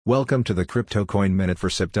Welcome to the Crypto Coin Minute for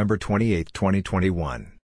September 28,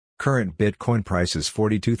 2021. Current Bitcoin price is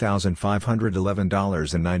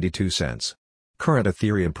 $42,511.92. Current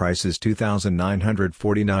Ethereum price is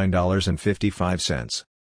 $2,949.55.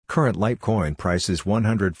 Current Litecoin price is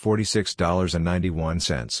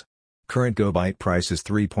 $146.91. Current GoByte price is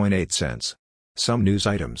 3.8 cents. Some news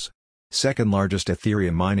items. Second largest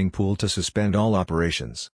Ethereum mining pool to suspend all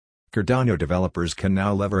operations. Cardano developers can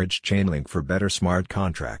now leverage Chainlink for better smart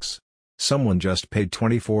contracts. Someone just paid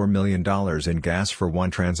 $24 million in gas for one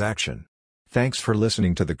transaction. Thanks for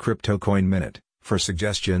listening to the Crypto Coin Minute. For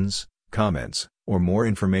suggestions, comments, or more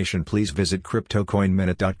information, please visit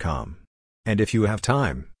cryptocoinminute.com. And if you have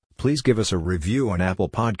time, please give us a review on Apple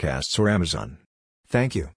Podcasts or Amazon. Thank you.